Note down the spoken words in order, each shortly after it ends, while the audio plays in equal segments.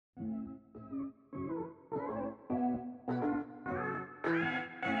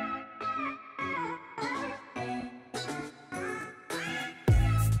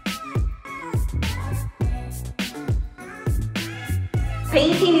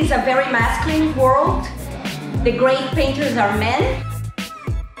Painting is a very masculine world. The great painters are men.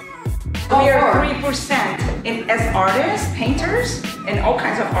 We are 3%. And as artists, painters, and all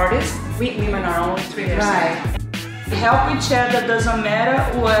kinds of artists, women are only 3%. Right. Help each other, doesn't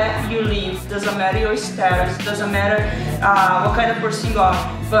matter where you live, doesn't matter your status, doesn't matter what kind of person you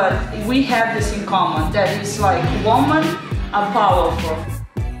are, but we have this in common, that is like women are powerful.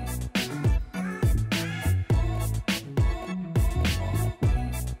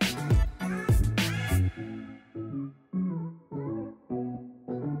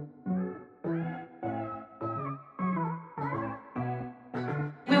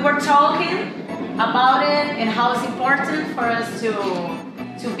 We were talking about it and how it's important for us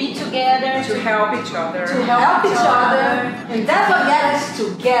to be together, To help each other. to help each other. And that's what got us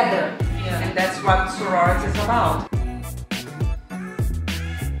together. Yeah. And that's what sorority is about.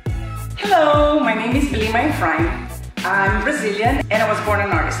 Hello, my name is Blima Efraim. I'm Brazilian and I was born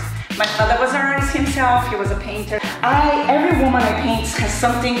an artist. My father was an artist himself, he was a painter. Every woman I paint has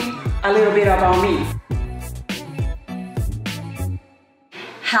something a little bit about me.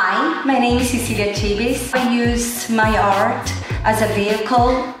 Hi, my name is Cecilia Thibes. I use my art as a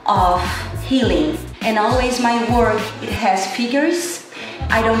vehicle of healing. And always my work, it has figures.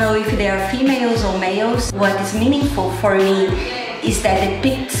 I don't know if they are females or males. What is meaningful for me is that it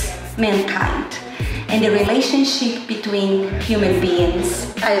depicts mankind and the relationship between human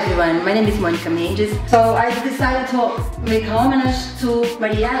beings. Hi everyone, my name is Mendes. So I decided to make homage to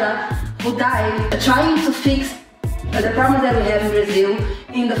Mariela, who died trying to fix the problem that we have in Brazil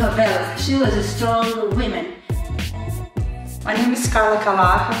in the favelas. She was a strong woman. My name is Karla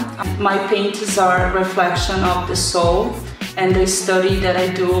Calassa. My paintings are a reflection of the soul and the study that I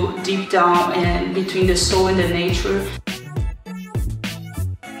do deep down and between the soul and the nature.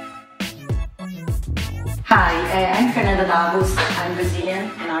 Hi, I'm Fernanda Dabus. I'm Brazilian,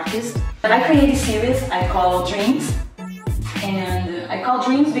 an artist. I created a series I call Dreams. And I call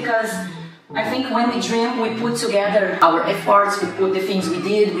Dreams because I think when we dream, we put together our efforts, we put the things we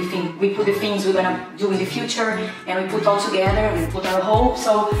did, we put the things we're gonna do in the future, and we put all together, we put our hope.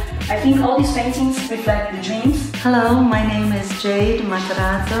 So I think all these paintings reflect the dreams. Hello, my name is Jade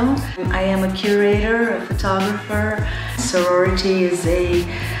Matarazzo. I am a curator, a photographer. Sorority is a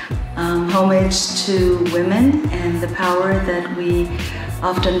homage to women and the power that we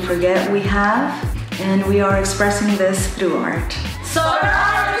often forget we have, and we are expressing this through art.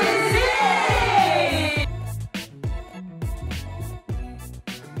 Sorority!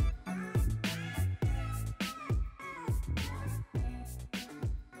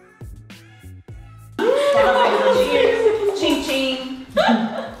 Tchim, tchim.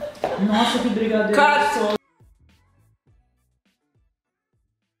 Nossa, que brigadeiro. Cut.